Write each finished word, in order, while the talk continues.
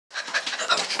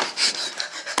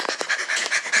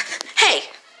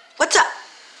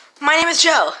is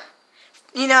Joe.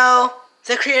 You know,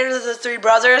 the creator of the Three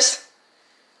Brothers.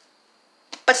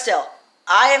 But still,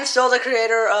 I am still the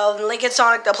creator of Lincoln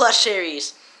Sonic the Plush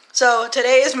series. So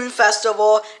today is Moon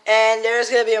Festival, and there's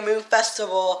going to be a Moon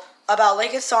Festival about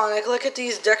Lincoln Sonic. Look at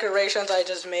these decorations I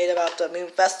just made about the Moon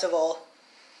Festival.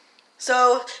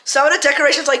 So some of the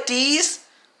decorations like these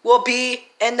will be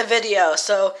in the video.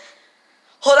 So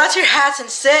hold out your hats and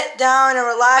sit down and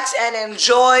relax and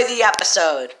enjoy the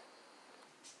episode.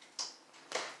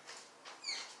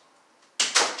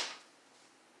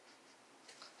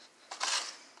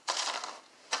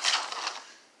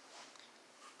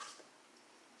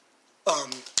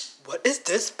 What is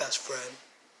this, best friend?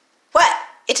 What?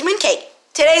 It's Mooncake.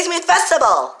 Today's Moon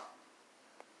Festival.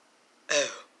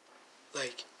 Oh,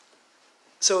 like,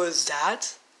 so is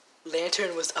that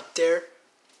lantern was up there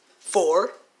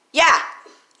for? Yeah,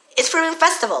 it's for Moon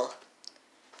Festival.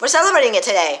 We're celebrating it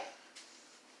today.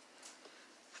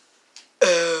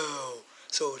 Oh,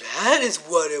 so that is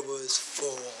what it was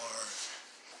for.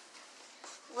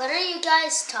 What are you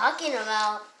guys talking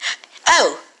about?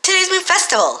 Oh, today's Moon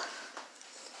Festival.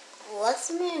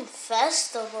 What's Moon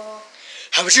Festival?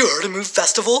 Haven't you heard of Moon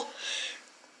Festival?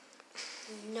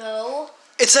 No.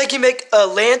 It's like you make a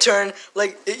lantern,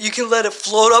 like you can let it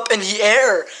float up in the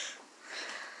air.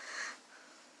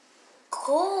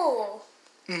 Cool.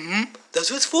 That's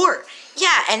what it's for.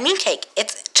 Yeah, and Mooncake.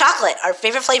 It's chocolate, our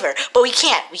favorite flavor. But we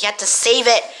can't. We have to save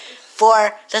it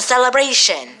for the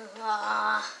celebration.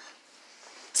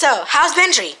 So, how's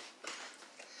Bendary?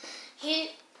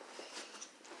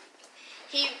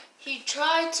 He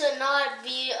tried to not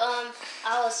be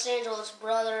Alessandro's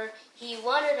brother. He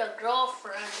wanted a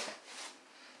girlfriend.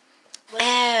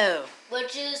 Oh.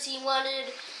 Which is he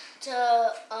wanted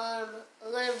to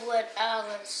live with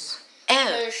Alice. Oh.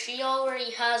 Because she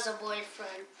already has a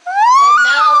boyfriend.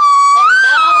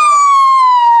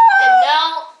 And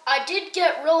now I did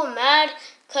get real mad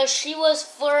because she was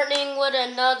flirting with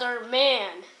another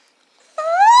man.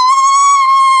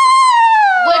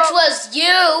 Which was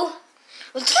you.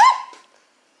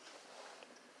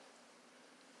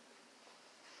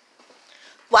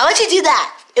 Why would you do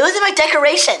that? It wasn't my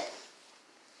decoration.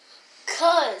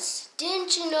 Cause,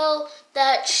 didn't you know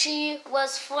that she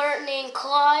was flirting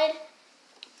Clyde?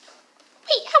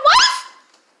 Wait, what?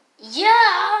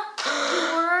 Yeah,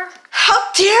 you were.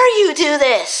 How dare you do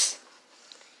this?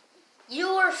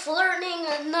 You were flirting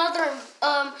another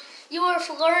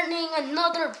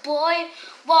boy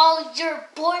while your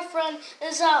boyfriend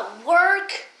is at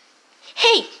work.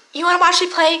 Hey, you want to watch me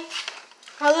play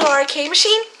our little arcade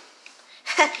machine?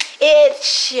 It's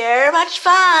sure much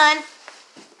fun.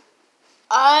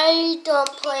 I don't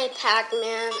play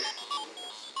Pac-Man.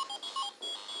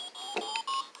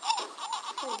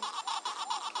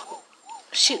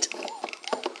 Shoot.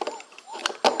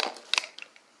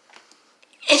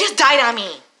 It just died on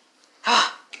me.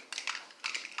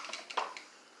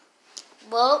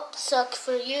 Well, suck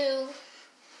for you.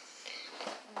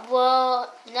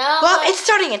 Well, now... Well, it's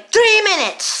starting in 3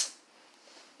 minutes.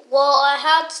 Well, I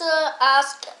had to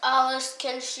ask Alice,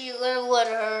 can she live with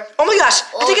her? Oh my gosh,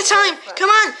 I think it's time. Come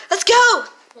on, let's go.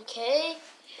 Okay.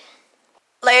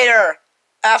 Later,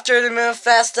 after the Moon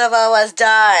Festival was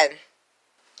done.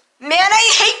 Man,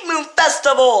 I hate Moon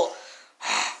Festival.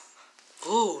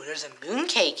 Ooh, there's a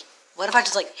mooncake. What if I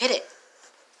just like hit it?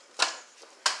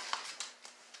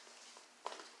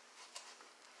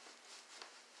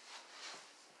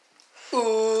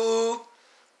 Ooh,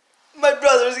 my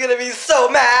brother's gonna be so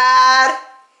mad.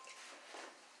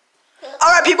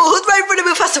 Alright people, who's ready for the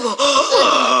Moon Festival?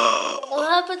 What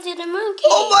happened to the mooncake?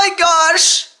 Oh my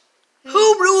gosh!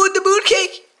 Who ruined the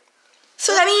mooncake?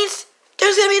 So that means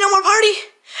there's gonna be no more party.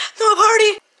 No more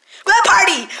party. What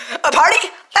party? A party?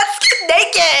 Let's get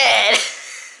naked!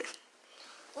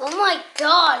 Oh my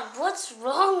god, what's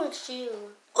wrong with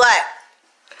you? What?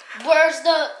 Where's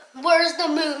the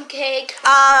mooncake?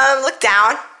 Look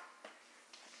down.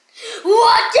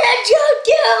 What did you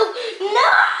do?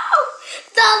 No!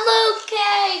 The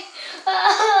mooncake!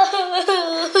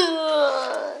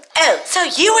 Oh, so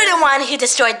you were the one who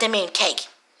destroyed the mooncake.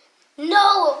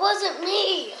 No, it wasn't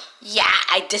me. Yeah,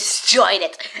 I destroyed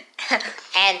it.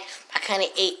 And I kind of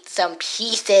ate some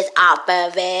pieces off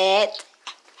of it.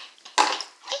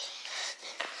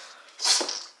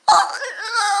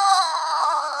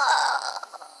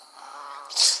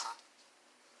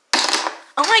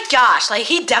 Oh my gosh, like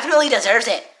he definitely deserves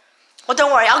it. Well,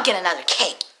 don't worry, I'll get another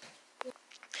cake.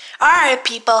 Alright,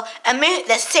 people,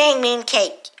 the same moon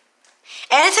cake.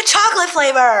 And it's a chocolate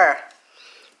flavor.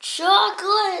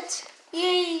 Chocolate!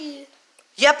 Yay!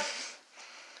 Yep.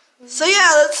 So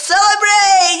yeah, let's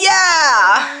celebrate!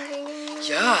 Yeah!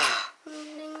 Yeah.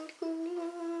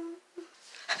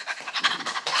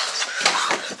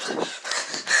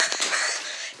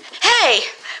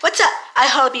 what's up? I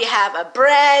hope you have a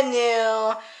brand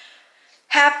new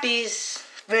happy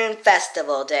Moon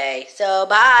Festival day. So,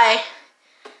 bye.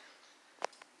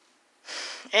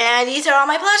 And these are all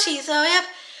my plushies. So, yep.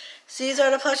 These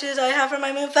are the plushies I have for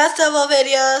my Moon Festival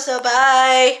video. So,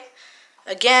 bye.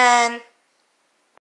 Again.